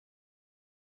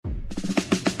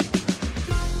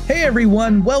Hey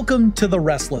everyone, welcome to The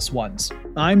Restless Ones.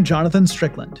 I'm Jonathan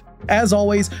Strickland. As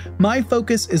always, my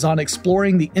focus is on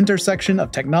exploring the intersection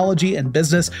of technology and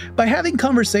business by having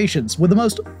conversations with the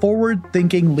most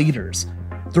forward-thinking leaders.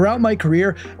 Throughout my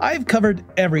career, I've covered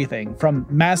everything from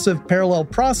massive parallel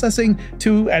processing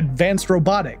to advanced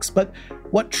robotics, but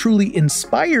what truly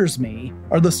inspires me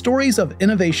are the stories of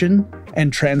innovation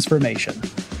and transformation.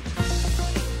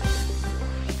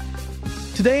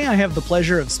 Today, I have the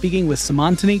pleasure of speaking with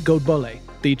Seemantini Godbole,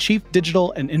 the Chief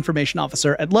Digital and Information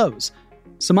Officer at Lowe's.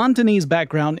 Seemantini's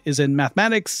background is in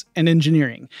mathematics and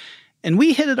engineering, and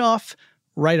we hit it off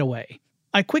right away.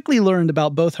 I quickly learned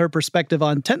about both her perspective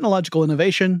on technological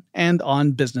innovation and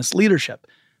on business leadership.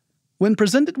 When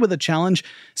presented with a challenge,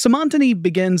 Seemantini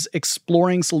begins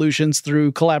exploring solutions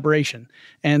through collaboration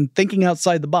and thinking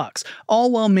outside the box, all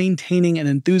while maintaining an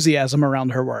enthusiasm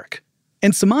around her work.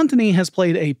 And Seemantini has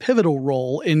played a pivotal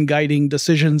role in guiding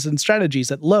decisions and strategies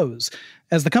at Lowe's,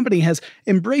 as the company has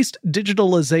embraced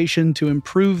digitalization to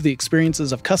improve the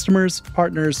experiences of customers,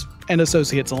 partners, and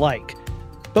associates alike.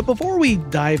 But before we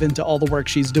dive into all the work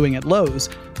she's doing at Lowe's,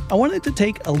 I wanted to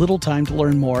take a little time to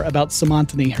learn more about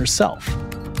Seemantini herself.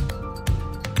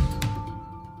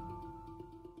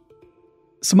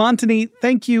 Seemantini,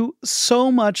 thank you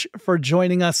so much for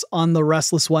joining us on The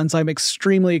Restless Ones. I'm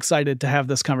extremely excited to have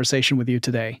this conversation with you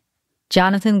today.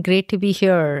 Jonathan, great to be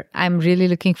here. I'm really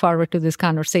looking forward to this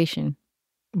conversation.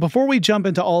 Before we jump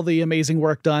into all the amazing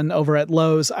work done over at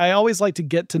Lowe's, I always like to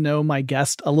get to know my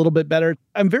guest a little bit better.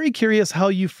 I'm very curious how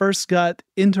you first got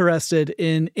interested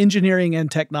in engineering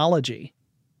and technology.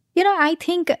 I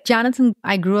think, Jonathan,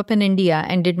 I grew up in India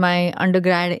and did my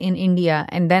undergrad in India,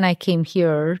 and then I came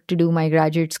here to do my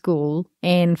graduate school.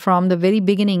 And from the very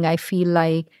beginning, I feel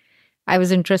like I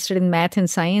was interested in math and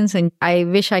science, and I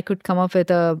wish I could come up with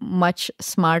a much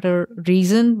smarter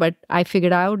reason, but I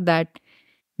figured out that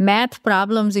math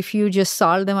problems, if you just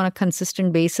solve them on a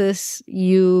consistent basis,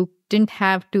 you didn't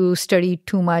have to study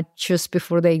too much just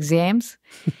before the exams.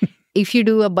 If you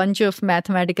do a bunch of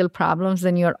mathematical problems,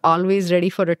 then you're always ready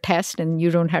for a test and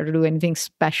you don't have to do anything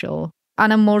special.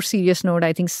 On a more serious note,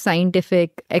 I think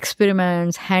scientific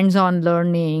experiments, hands-on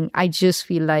learning, I just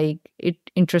feel like it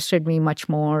interested me much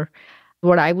more.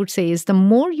 What I would say is the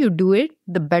more you do it,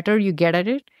 the better you get at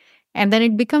it. And then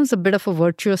it becomes a bit of a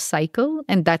virtuous cycle.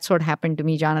 And that's what happened to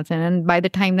me, Jonathan. And by the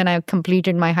time that I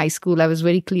completed my high school, I was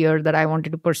very clear that I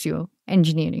wanted to pursue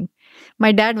engineering.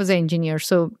 My dad was an engineer,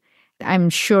 so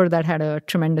I'm sure that had a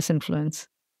tremendous influence.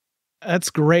 That's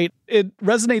great. It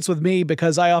resonates with me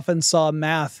because I often saw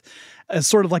math as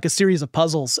sort of like a series of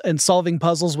puzzles, and solving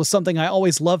puzzles was something I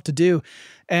always loved to do.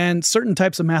 And certain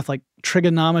types of math, like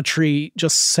trigonometry,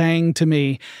 just sang to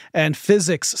me, and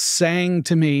physics sang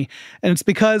to me. And it's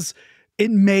because it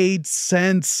made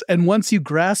sense. And once you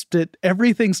grasped it,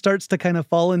 everything starts to kind of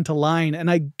fall into line.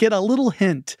 And I get a little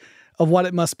hint of what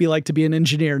it must be like to be an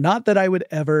engineer. Not that I would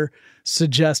ever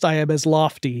suggest I am as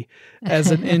lofty as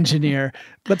an engineer.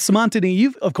 But Seemantini,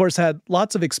 you've, of course, had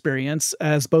lots of experience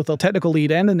as both a technical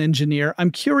lead and an engineer. I'm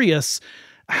curious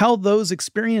how those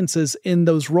experiences in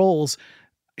those roles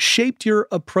shaped your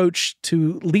approach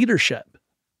to leadership.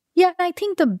 Yeah, I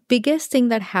think the biggest thing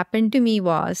that happened to me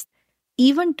was,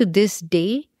 even to this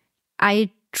day,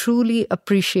 I truly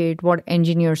appreciate what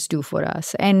engineers do for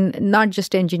us. And not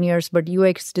just engineers, but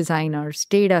UX designers,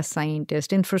 data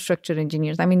scientists, infrastructure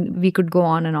engineers. I mean, we could go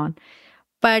on and on.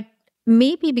 But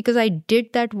maybe because I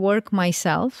did that work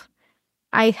myself,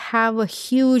 I have a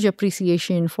huge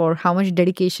appreciation for how much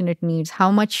dedication it needs, how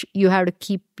much you have to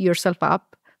keep yourself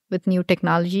up with new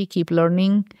technology, keep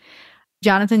learning.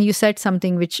 Jonathan, you said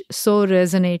something which so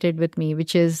resonated with me,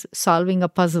 which is solving a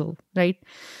puzzle, right?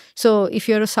 So if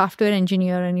you're a software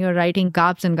engineer and you're writing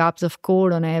gobs and gobs of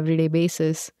code on an everyday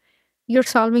basis, you're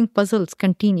solving puzzles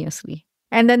continuously.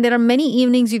 And then there are many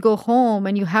evenings you go home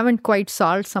and you haven't quite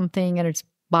solved something and it's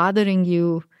bothering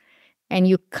you. And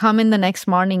you come in the next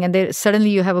morning and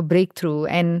suddenly you have a breakthrough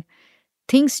and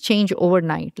things change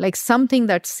overnight. Like something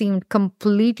that seemed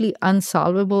completely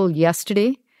unsolvable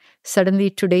yesterday, suddenly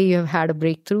today you have had a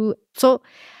breakthrough. So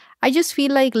I just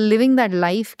feel like living that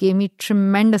life gave me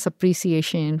tremendous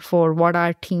appreciation for what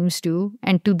our teams do.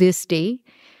 And to this day,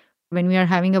 when we are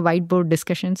having a whiteboard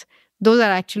discussions, those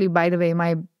are actually, by the way,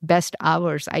 my best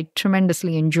hours. I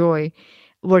tremendously enjoy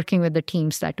working with the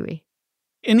teams that way.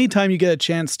 Anytime you get a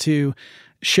chance to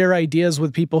share ideas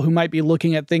with people who might be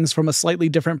looking at things from a slightly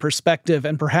different perspective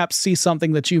and perhaps see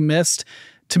something that you missed,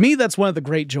 to me, that's one of the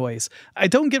great joys. I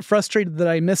don't get frustrated that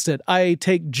I missed it. I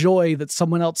take joy that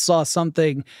someone else saw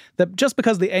something that just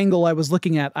because the angle I was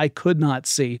looking at, I could not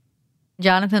see.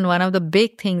 Jonathan, one of the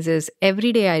big things is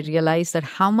every day I realize that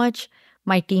how much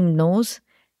my team knows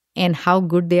and how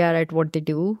good they are at what they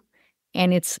do.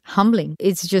 And it's humbling.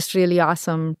 It's just really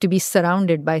awesome to be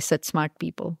surrounded by such smart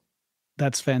people.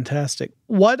 That's fantastic.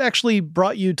 What actually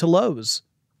brought you to Lowe's?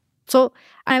 So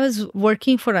I was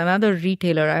working for another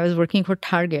retailer. I was working for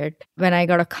Target when I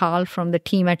got a call from the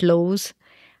team at Lowe's.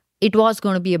 It was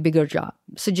going to be a bigger job.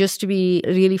 So just to be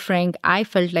really frank, I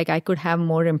felt like I could have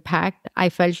more impact. I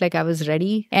felt like I was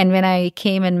ready. And when I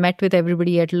came and met with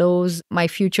everybody at Lowe's, my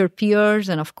future peers,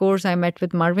 and of course, I met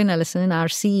with Marvin Ellison, our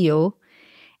CEO,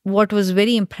 what was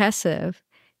very impressive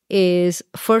is,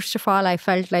 first of all, I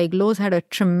felt like Lowe's had a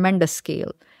tremendous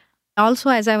scale. Also,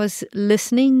 as I was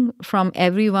listening from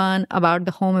everyone about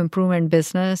the home improvement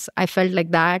business, I felt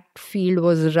like that field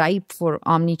was ripe for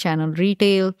omnichannel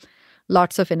retail,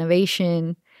 lots of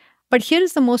innovation. But here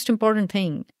is the most important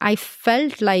thing. I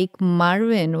felt like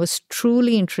Marvin was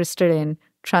truly interested in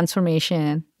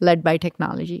transformation led by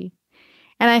technology.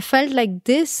 And I felt like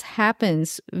this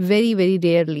happens very, very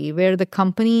rarely, where the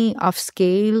company of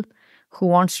scale who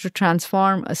wants to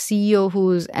transform, a CEO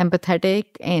who's empathetic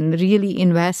and really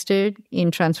invested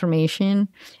in transformation,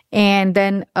 and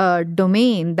then a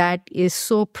domain that is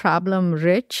so problem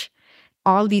rich.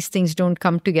 All these things don't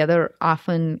come together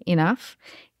often enough.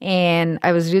 And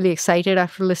I was really excited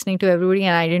after listening to everybody,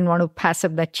 and I didn't want to pass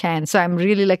up that chance. So I'm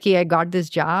really lucky I got this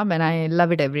job, and I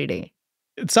love it every day.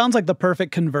 It sounds like the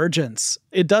perfect convergence.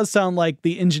 It does sound like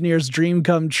the engineer's dream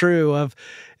come true of,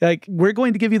 like, we're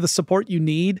going to give you the support you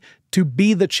need to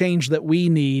be the change that we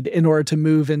need in order to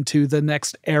move into the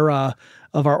next era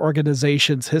of our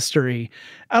organization's history.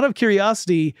 Out of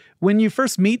curiosity, when you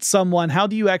first meet someone, how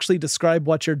do you actually describe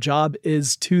what your job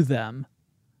is to them?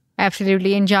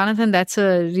 Absolutely. And Jonathan, that's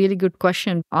a really good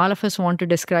question. All of us want to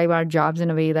describe our jobs in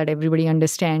a way that everybody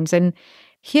understands. And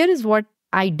here is what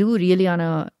I do really on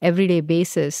a everyday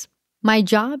basis. My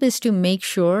job is to make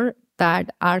sure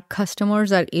that our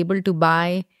customers are able to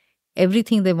buy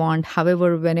everything they want,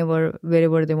 however, whenever,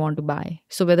 wherever they want to buy.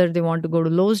 So whether they want to go to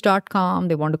Lowe's.com,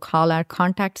 they want to call our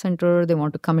contact center, they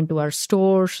want to come into our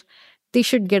stores, they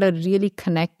should get a really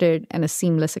connected and a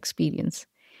seamless experience.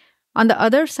 On the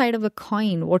other side of the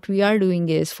coin, what we are doing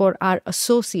is for our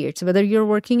associates, whether you're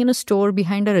working in a store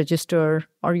behind a register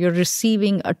or you're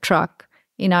receiving a truck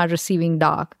in our receiving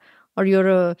dock, or you're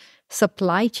a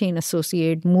supply chain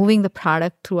associate moving the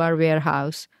product through our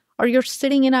warehouse, or you're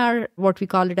sitting in our, what we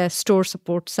call it as store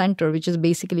support center, which is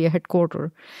basically a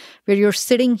headquarter, where you're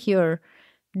sitting here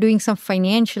doing some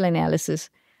financial analysis.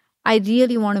 I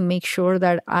really want to make sure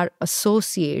that our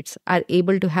associates are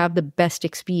able to have the best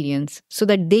experience so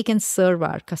that they can serve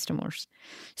our customers.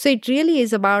 So it really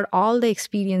is about all the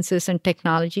experiences and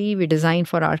technology we design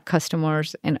for our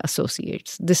customers and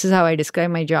associates. This is how I describe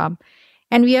my job.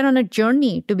 And we are on a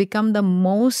journey to become the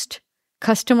most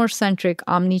customer-centric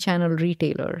omnichannel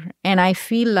retailer. And I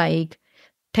feel like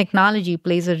technology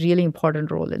plays a really important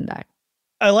role in that.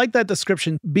 I like that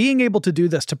description. Being able to do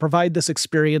this, to provide this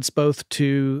experience both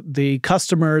to the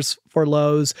customers for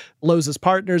Lowe's, Lowe's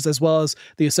partners, as well as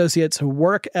the associates who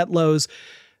work at Lowe's,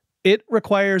 it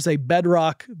requires a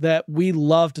bedrock that we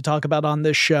love to talk about on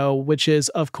this show, which is,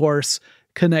 of course,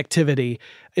 connectivity.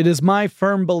 It is my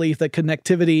firm belief that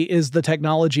connectivity is the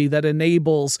technology that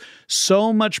enables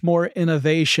so much more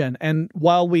innovation. And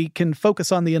while we can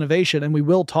focus on the innovation, and we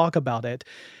will talk about it,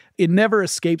 it never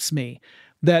escapes me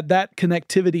that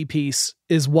connectivity piece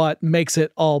is what makes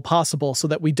it all possible, so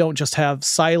that we don't just have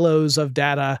silos of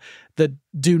data that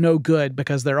do no good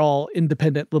because they're all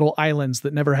independent little islands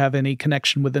that never have any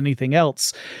connection with anything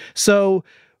else. So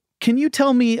can you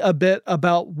tell me a bit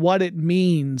about what it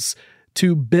means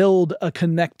to build a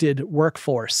connected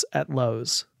workforce at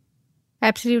Lowe's?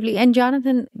 Absolutely. And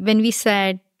Jonathan, when we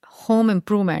said home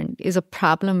improvement is a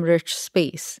problem-rich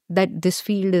space, that this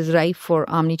field is ripe for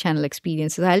omnichannel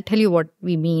experiences, I'll tell you what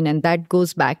we mean, and that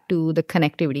goes back to the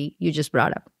connectivity you just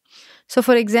brought up. So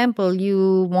for example,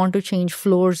 you want to change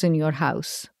floors in your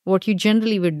house. What you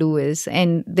generally would do is,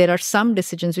 and there are some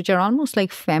decisions which are almost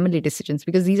like family decisions,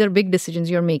 because these are big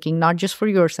decisions you're making, not just for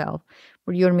yourself,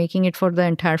 but you're making it for the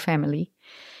entire family.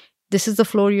 This is the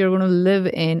floor you're going to live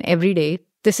in every day.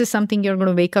 This is something you're going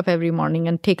to wake up every morning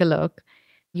and take a look.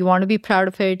 You want to be proud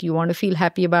of it. You want to feel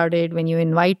happy about it. When you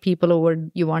invite people over,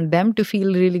 you want them to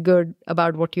feel really good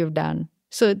about what you've done.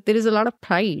 So there is a lot of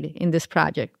pride in this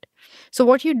project. So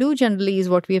what you do generally is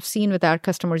what we have seen with our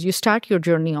customers. You start your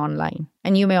journey online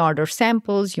and you may order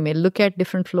samples. You may look at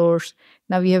different floors.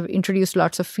 Now we have introduced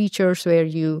lots of features where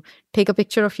you take a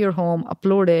picture of your home,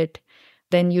 upload it,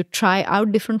 then you try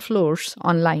out different floors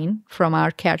online from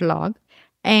our catalog.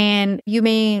 And you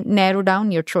may narrow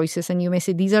down your choices and you may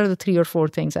say, these are the 3 or 4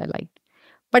 things I like.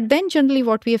 But then generally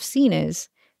what we have seen is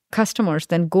customers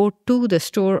then go to the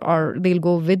store or they'll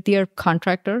go with their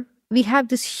contractor. We have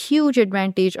this huge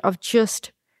advantage of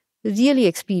just really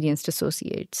experienced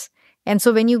associates. And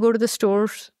so when you go to the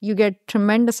stores, you get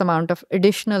tremendous amount of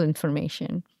additional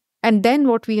information. And then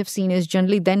what we have seen is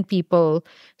generally then people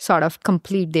sort of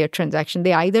complete their transaction.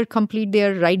 They either complete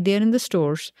their right there in the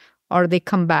stores or they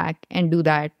come back and do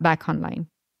that back online.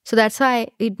 So that's why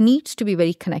it needs to be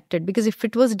very connected, because if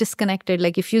it was disconnected,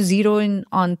 like if you zero in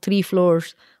on 3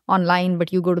 floors online,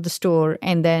 but you go to the store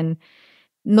and then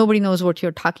nobody knows what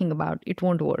you're talking about, it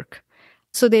won't work.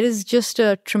 So there is just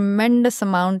a tremendous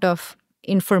amount of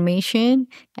information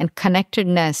and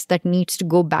connectedness that needs to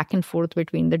go back and forth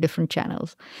between the different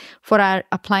channels. For our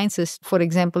appliances, for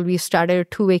example, we started a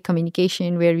 2-way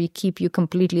communication where we keep you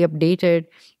completely updated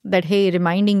that, hey,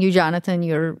 reminding you, Jonathan,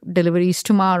 your delivery is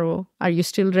tomorrow. Are you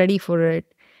still ready for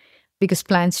it? Because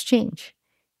plans change.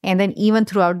 And then even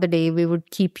throughout the day, we would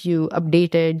keep you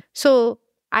updated. So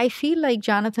I feel like,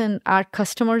 Jonathan, our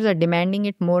customers are demanding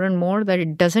it more and more, that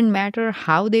it doesn't matter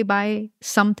how they buy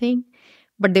something,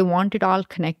 but they want it all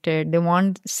connected. They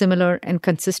want similar and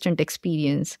consistent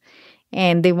experience.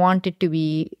 And they want it to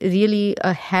be really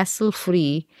a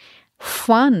hassle-free,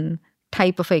 fun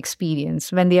type of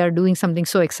experience when they are doing something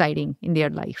so exciting in their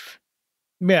life.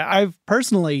 Yeah, I've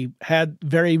personally had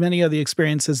very many of the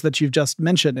experiences that you've just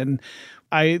mentioned. And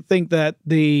I think that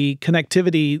the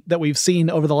connectivity that we've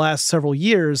seen over the last several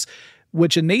years,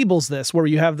 which enables this, where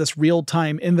you have this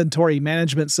real-time inventory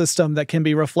management system that can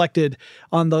be reflected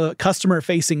on the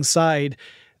customer-facing side,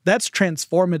 that's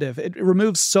transformative. It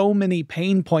removes so many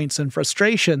pain points and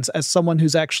frustrations as someone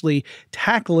who's actually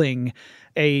tackling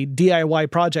a DIY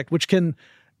project, which can,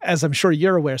 as I'm sure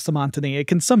you're aware, Seemantini, it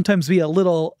can sometimes be a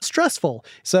little stressful.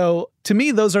 So to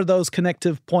me, those are those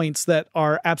connective points that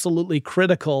are absolutely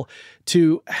critical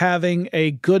to having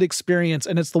a good experience.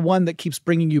 And it's the one that keeps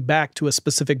bringing you back to a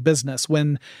specific business,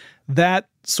 when that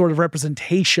sort of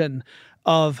representation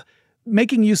of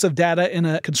making use of data in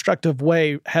a constructive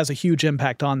way has a huge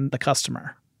impact on the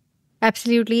customer.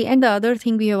 Absolutely. And the other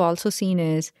thing we have also seen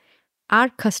is our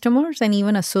customers and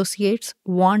even associates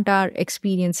want our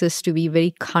experiences to be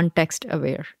very context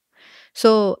aware.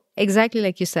 So exactly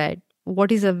like you said, what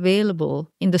is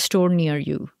available in the store near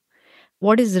you?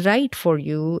 What is right for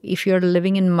you if you're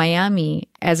living in Miami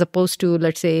as opposed to,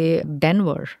 let's say,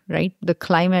 Denver, right? The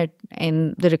climate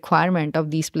and the requirement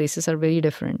of these places are very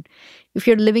different. If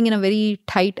you're living in a very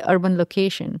tight urban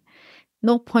location,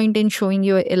 no point in showing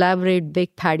you an elaborate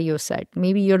big patio set.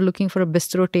 Maybe you're looking for a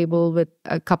bistro table with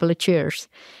a couple of chairs.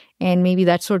 And maybe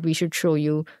that's what we should show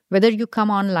you, whether you come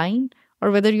online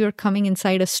or whether you're coming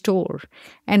inside a store.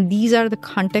 And these are the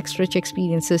context-rich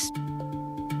experiences.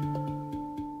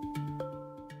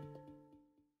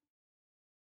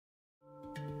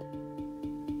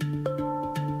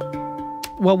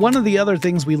 Well, one of the other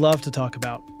things we love to talk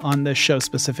about on this show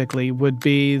specifically would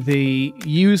be the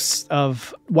use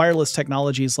of wireless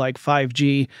technologies like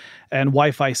 5G and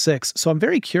Wi-Fi 6. So I'm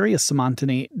very curious,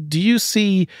 Seemantini, do you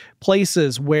see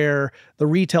places where the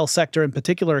retail sector in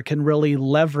particular can really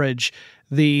leverage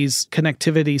these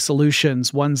connectivity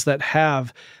solutions, ones that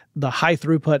have the high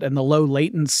throughput and the low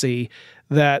latency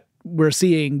that we're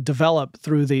seeing develop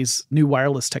through these new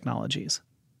wireless technologies?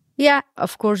 Yeah,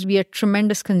 of course, we are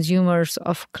tremendous consumers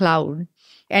of cloud,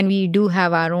 and we do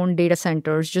have our own data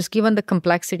centers, just given the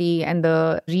complexity and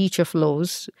the reach of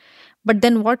Lowe's. But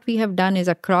then what we have done is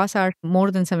across our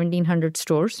more than 1,700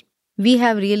 stores, we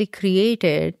have really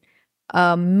created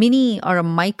a mini or a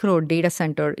micro data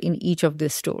center in each of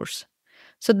these stores.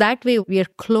 So that way we are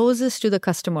closest to the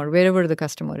customer, wherever the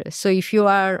customer is. So if you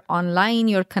are online,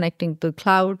 you're connecting to the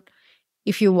cloud.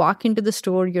 If you walk into the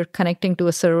store, you're connecting to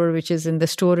a server which is in the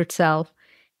store itself.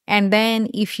 And then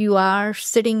if you are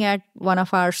sitting at one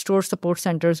of our store support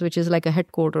centers, which is like a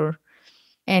headquarter,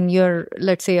 and you're,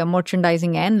 let's say, a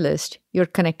merchandising analyst, you're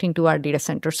connecting to our data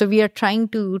center. So we are trying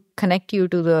to connect you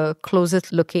to the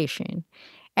closest location.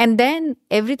 And then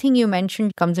everything you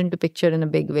mentioned comes into picture in a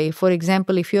big way. For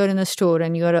example, if you're in a store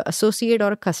and you're an associate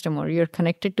or a customer, you're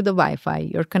connected to the Wi-Fi,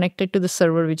 you're connected to the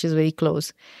server, which is very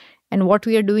close. And what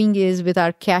we are doing is with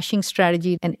our caching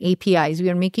strategy and APIs, we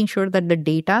are making sure that the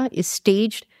data is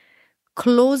staged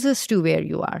closest to where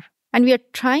you are. And we are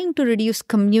trying to reduce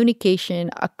communication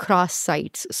across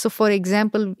sites. So for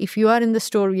example, if you are in the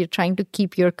store, we are trying to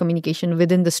keep your communication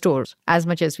within the stores as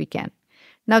much as we can.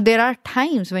 Now, there are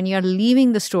times when you are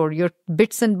leaving the store, your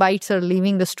bits and bytes are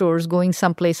leaving the stores, going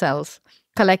someplace else,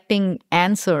 collecting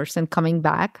answers and coming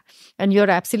back. And you're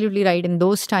absolutely right. In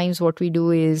those times, what we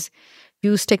do is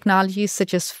use technologies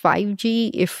such as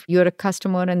 5G if you're a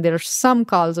customer and there are some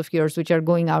calls of yours which are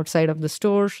going outside of the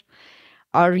stores,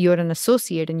 or you're an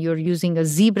associate and you're using a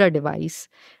Zebra device,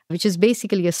 which is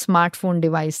basically a smartphone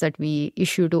device that we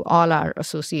issue to all our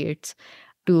associates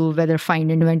to whether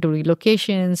find inventory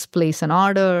locations, place an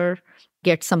order,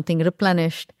 get something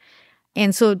replenished.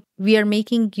 And so we are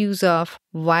making use of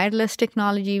wireless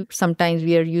technology. Sometimes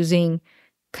we are using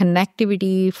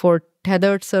connectivity for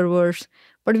tethered servers,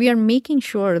 but we are making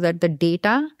sure that the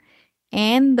data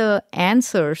and the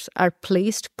answers are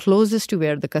placed closest to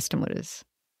where the customer is.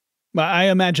 I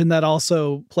imagine that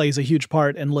also plays a huge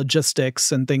part in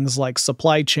logistics and things like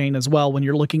supply chain as well when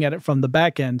you're looking at it from the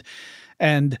back end.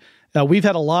 And we've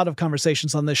had a lot of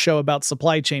conversations on this show about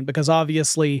supply chain because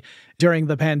obviously during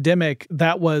the pandemic,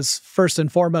 that was first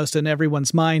and foremost in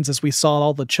everyone's minds as we saw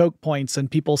all the choke points and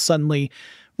people suddenly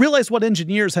realized what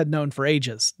engineers had known for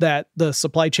ages, that the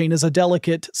supply chain is a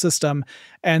delicate system.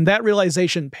 And that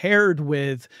realization paired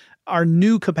with our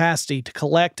new capacity to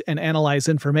collect and analyze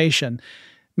information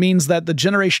means that the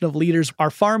generation of leaders are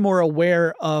far more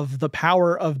aware of the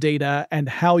power of data and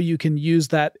how you can use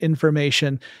that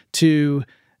information to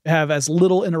have as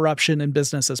little interruption in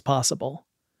business as possible.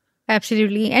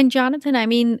 Absolutely. And Jonathan, I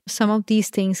mean, some of these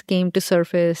things came to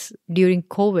surface during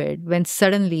COVID when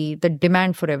suddenly the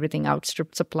demand for everything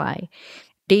outstripped supply.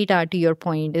 Data, to your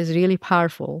point, is really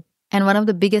powerful. And one of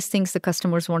the biggest things the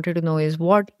customers wanted to know is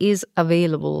what is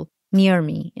available near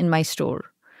me in my store.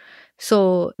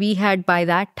 So we had by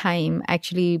that time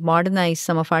actually modernized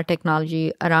some of our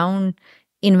technology around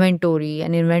inventory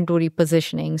and inventory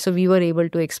positioning. So we were able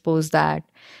to expose that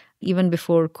even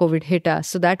before COVID hit us.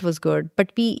 So that was good.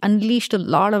 But we unleashed a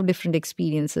lot of different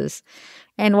experiences.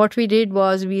 And what we did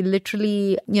was we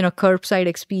literally, curbside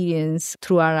experience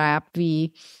through our app.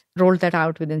 We rolled that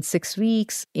out within 6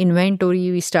 weeks.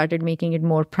 Inventory, we started making it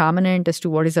more prominent as to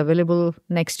what is available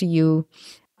next to you.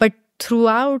 But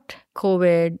throughout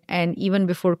COVID and even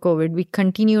before COVID, we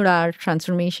continued our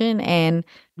transformation and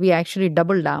we actually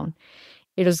doubled down.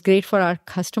 It was great for our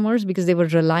customers because they were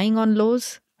relying on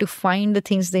Lowe's to find the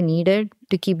things they needed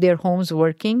to keep their homes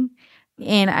working.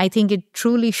 And I think it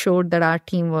truly showed that our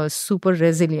team was super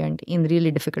resilient in really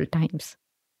difficult times.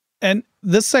 And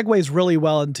this segues really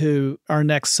well into our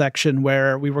next section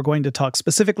where we were going to talk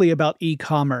specifically about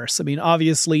e-commerce. I mean,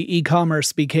 obviously,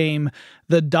 e-commerce became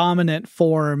the dominant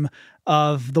form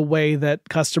of the way that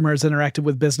customers interacted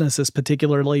with businesses,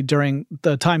 particularly during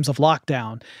the times of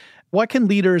lockdown. What can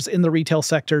leaders in the retail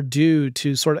sector do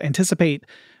to sort of anticipate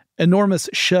enormous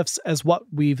shifts as what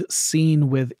we've seen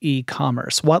with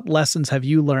e-commerce? What lessons have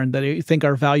you learned that you think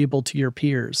are valuable to your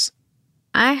peers?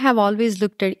 I have always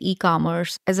looked at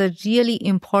e-commerce as a really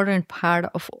important part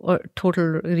of a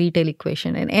total retail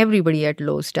equation, and everybody at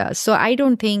Lowe's does. So I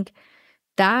don't think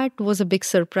that was a big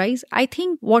surprise. I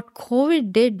think what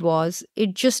COVID did was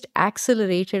it just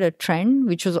accelerated a trend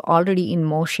which was already in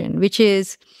motion, which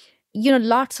is,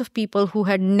 lots of people who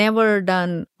had never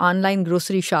done online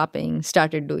grocery shopping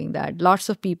started doing that. Lots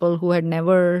of people who had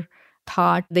never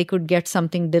thought they could get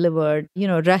something delivered,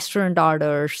 restaurant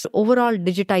orders. Overall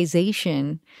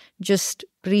digitization just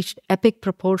reached epic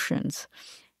proportions.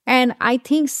 And I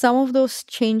think some of those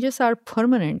changes are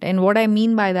permanent. And what I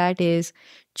mean by that is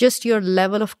just your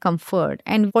level of comfort.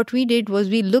 And what we did was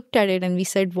we looked at it and we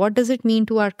said, what does it mean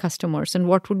to our customers and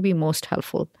what would be most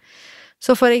helpful?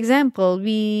 So, for example,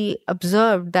 we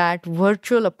observed that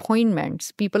virtual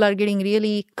appointments, people are getting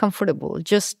really comfortable.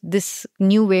 Just this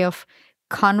new way of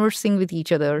conversing with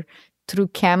each other through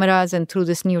cameras and through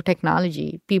this new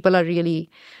technology. People are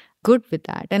really good with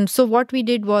that. And so what we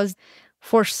did was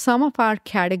for some of our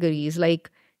categories like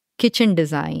kitchen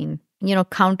design,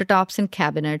 countertops and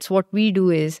cabinets, what we do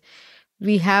is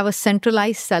we have a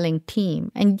centralized selling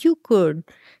team and you could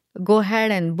go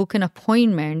ahead and book an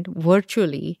appointment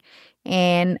virtually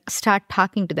and start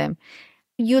talking to them.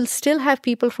 You'll still have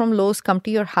people from Lowe's come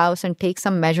to your house and take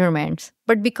some measurements.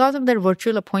 But because of that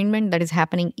virtual appointment that is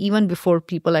happening even before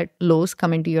people at Lowe's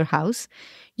come into your house,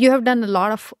 you have done a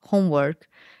lot of homework.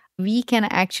 We can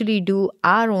actually do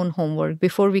our own homework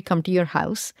before we come to your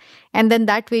house. And then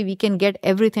that way we can get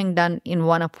everything done in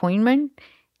one appointment.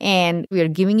 And we are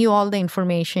giving you all the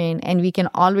information and we can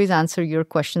always answer your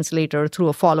questions later through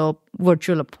a follow-up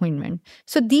virtual appointment.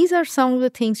 So these are some of the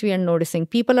things we are noticing.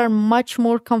 People are much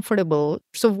more comfortable.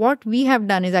 So what we have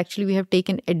done is actually we have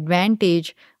taken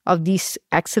advantage of these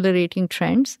accelerating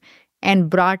trends and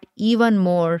brought even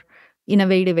more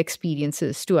innovative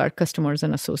experiences to our customers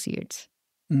and associates.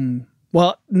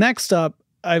 Well, next up,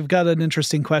 I've got an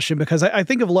interesting question because I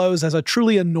think of Lowe's as a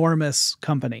truly enormous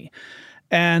company.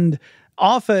 And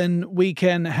Often we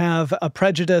can have a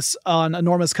prejudice on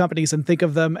enormous companies and think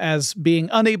of them as being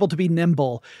unable to be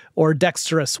nimble or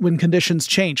dexterous when conditions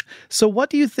change. So what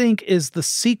do you think is the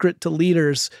secret to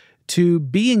leaders to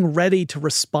being ready to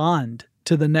respond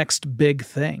to the next big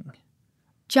thing?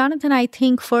 Jonathan, I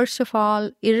think first of all,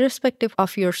 irrespective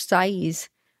of your size,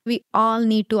 we all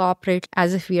need to operate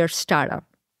as if we are a startup.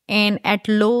 And at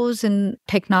Lowe's in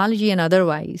technology and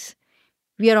otherwise,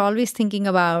 we are always thinking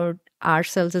about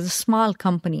ourselves as a small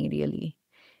company, really,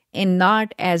 and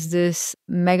not as this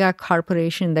mega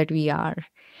corporation that we are.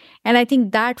 And I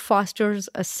think that fosters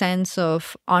a sense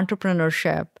of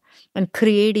entrepreneurship and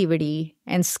creativity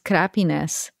and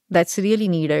scrappiness that's really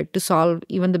needed to solve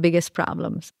even the biggest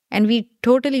problems. And we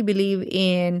totally believe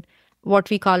in what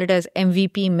we call it as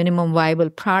MVP, minimum viable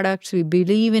products. We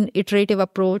believe in iterative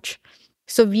approach.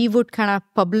 So we would kind of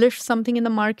publish something in the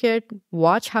market,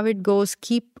 watch how it goes,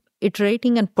 keep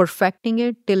iterating and perfecting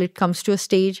it till it comes to a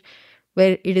stage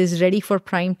where it is ready for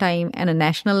prime time and a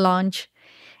national launch.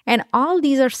 And all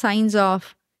these are signs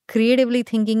of creatively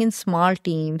thinking in small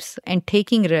teams and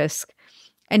taking risk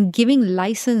and giving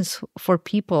license for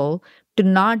people to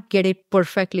not get it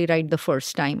perfectly right the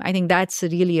first time. I think that's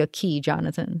really a key,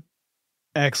 Jonathan.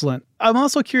 Excellent. I'm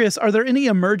also curious, are there any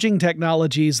emerging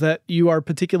technologies that you are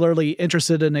particularly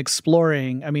interested in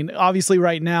exploring? I mean, obviously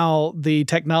right now, the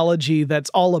technology that's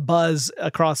all abuzz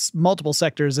across multiple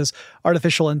sectors is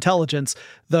artificial intelligence,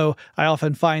 though I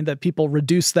often find that people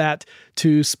reduce that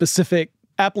to specific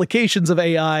applications of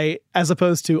AI as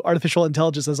opposed to artificial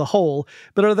intelligence as a whole.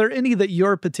 But are there any that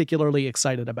you're particularly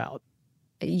excited about?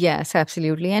 Yes,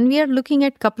 absolutely. And we are looking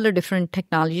at a couple of different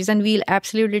technologies, and we'll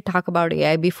absolutely talk about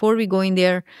AI. Before we go in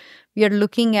there, we are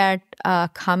looking at a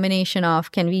combination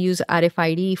of, can we use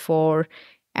RFID for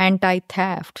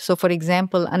anti-theft? So for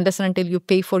example, unless and until you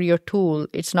pay for your tool,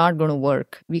 it's not going to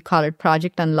work. We call it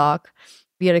Project Unlock.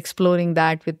 We are exploring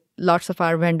that with lots of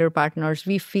our vendor partners.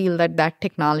 We feel that that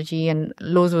technology, and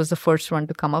Lowe's was the first one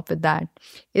to come up with that,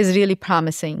 is really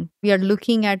promising. We are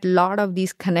looking at a lot of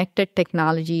these connected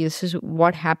technologies. This is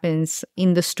what happens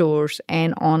in the stores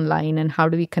and online, and how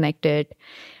do we connect it.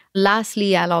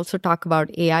 Lastly, I'll also talk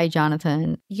about AI,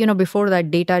 Jonathan. Before that,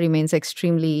 data remains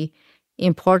extremely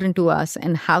important to us,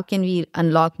 and how can we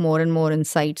unlock more and more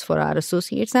insights for our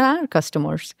associates and our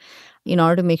customers in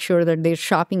order to make sure that their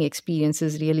shopping experience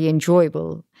is really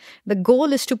enjoyable. The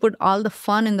goal is to put all the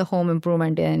fun in the home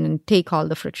improvement in and take all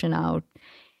the friction out.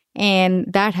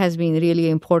 And that has been really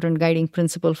important guiding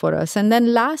principle for us. And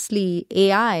then lastly,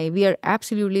 AI, we are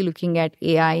absolutely looking at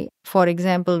AI, for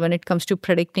example, when it comes to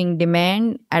predicting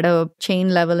demand at a chain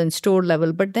level and store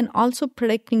level, but then also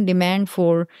predicting demand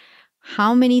for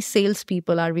how many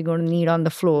salespeople are we going to need on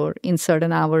the floor in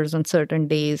certain hours on certain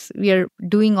days. We are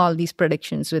doing all these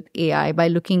predictions with AI by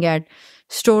looking at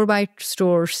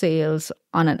store-by-store sales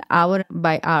on an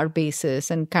hour-by-hour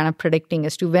basis and kind of predicting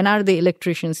as to when are the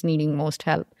electricians needing most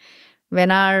help,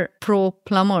 when are pro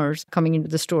plumbers coming into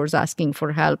the stores asking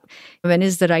for help, when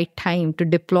is the right time to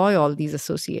deploy all these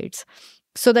associates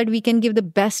so that we can give the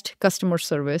best customer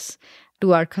service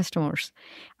to our customers.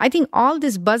 I think all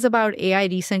this buzz about AI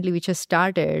recently, which has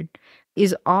started,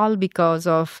 is all because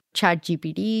of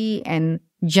ChatGPT and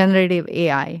generative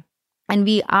AI. And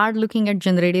we are looking at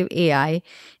generative AI,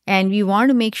 and we want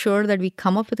to make sure that we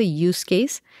come up with a use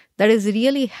case that is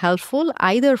really helpful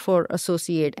either for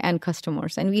associate and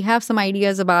customers. And we have some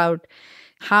ideas about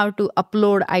how to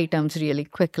upload items really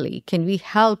quickly. Can we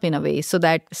help in a way so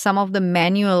that some of the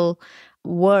manual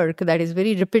work that is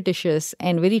very repetitious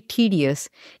and very tedious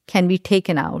can be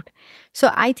taken out?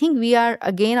 So I think we are,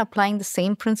 again, applying the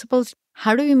same principles.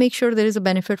 How do we make sure there is a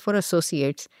benefit for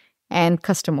associates and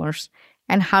customers?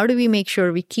 And how do we make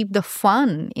sure we keep the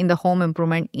fun in the home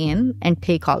improvement in and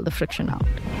take all the friction out?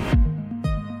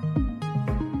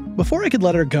 Before I could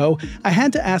let her go, I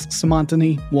had to ask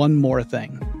Seemantini one more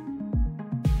thing.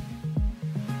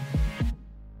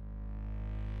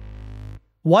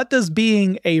 What does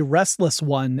being a restless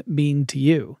one mean to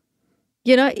you?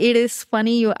 It is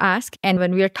funny you ask. And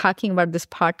when we were talking about this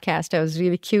podcast, I was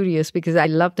really curious because I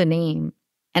love the name.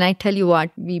 And I tell you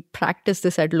what, we practice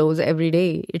this at Lowe's every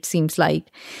day, it seems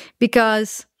like,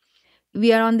 because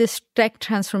we are on this tech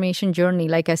transformation journey.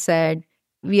 Like I said,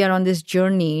 we are on this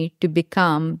journey to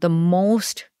become the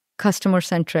most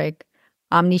customer-centric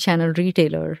omnichannel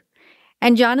retailer.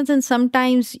 And Jonathan,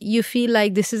 sometimes you feel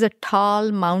like this is a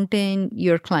tall mountain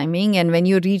you're climbing, and when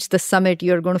you reach the summit,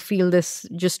 you're going to feel this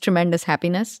just tremendous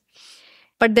happiness.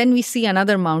 But then we see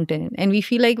another mountain and we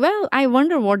feel like, well, I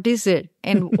wonder what is it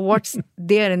and what's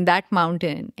there in that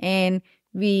mountain. And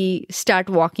we start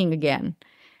walking again.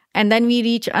 And then we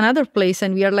reach another place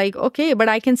and we are like, okay, but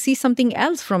I can see something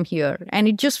else from here. And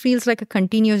it just feels like a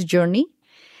continuous journey,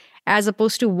 as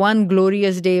opposed to one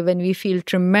glorious day when we feel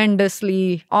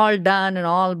tremendously all done and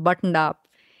all buttoned up.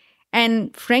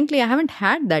 And frankly, I haven't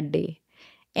had that day.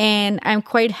 And I'm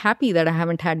quite happy that I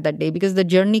haven't had that day, because the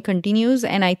journey continues.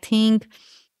 And I think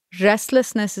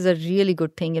restlessness is a really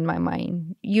good thing in my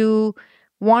mind. You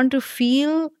want to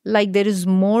feel like there is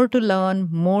more to learn,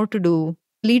 more to do.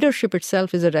 Leadership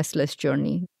itself is a restless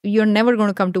journey. You're never going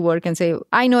to come to work and say,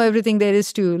 I know everything there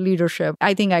is to leadership.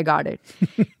 I think I got it.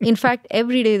 In fact,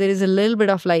 every day there is a little bit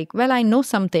of like, well, I know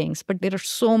some things, but there are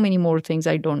so many more things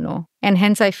I don't know. And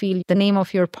hence I feel the name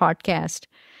of your podcast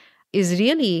is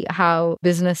really how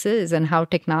business is and how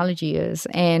technology is.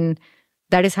 And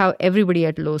that is how everybody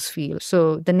at Lowe's feels.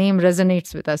 So the name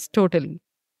resonates with us totally.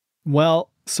 Well,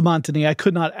 Seemantini, I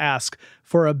could not ask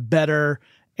for a better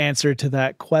answer to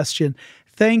that question.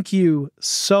 Thank you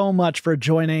so much for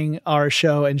joining our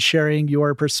show and sharing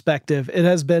your perspective. It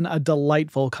has been a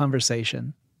delightful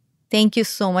conversation. Thank you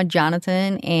so much,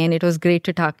 Jonathan. And it was great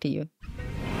to talk to you.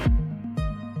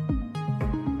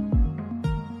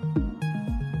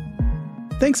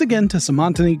 Thanks again to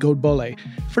Seemantini Godbole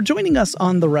for joining us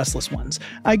on The Restless Ones.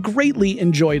 I greatly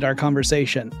enjoyed our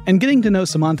conversation and getting to know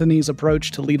Seemantini's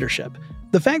approach to leadership.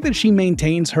 The fact that she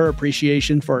maintains her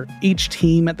appreciation for each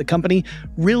team at the company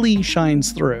really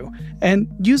shines through.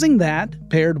 And using that,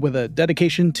 paired with a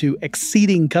dedication to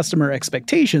exceeding customer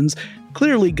expectations,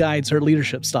 clearly guides her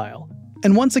leadership style.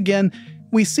 And once again,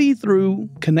 we see through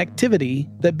connectivity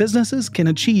that businesses can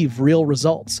achieve real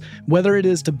results, whether it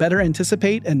is to better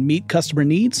anticipate and meet customer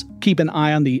needs, keep an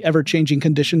eye on the ever-changing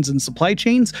conditions in supply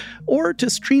chains, or to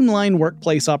streamline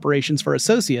workplace operations for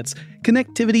associates.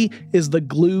 Connectivity is the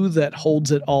glue that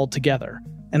holds it all together.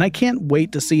 And I can't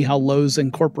wait to see how Lowe's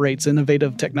incorporates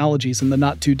innovative technologies in the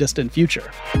not-too-distant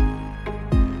future.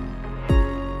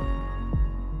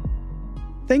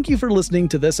 Thank you for listening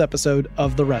to this episode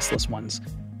of The Restless Ones.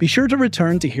 Be sure to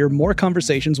return to hear more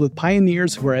conversations with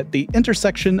pioneers who are at the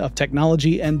intersection of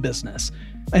technology and business.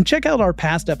 And check out our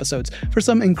past episodes for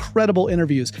some incredible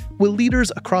interviews with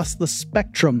leaders across the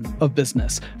spectrum of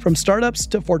business, from startups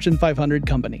to Fortune 500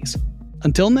 companies.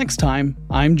 Until next time,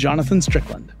 I'm Jonathan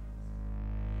Strickland.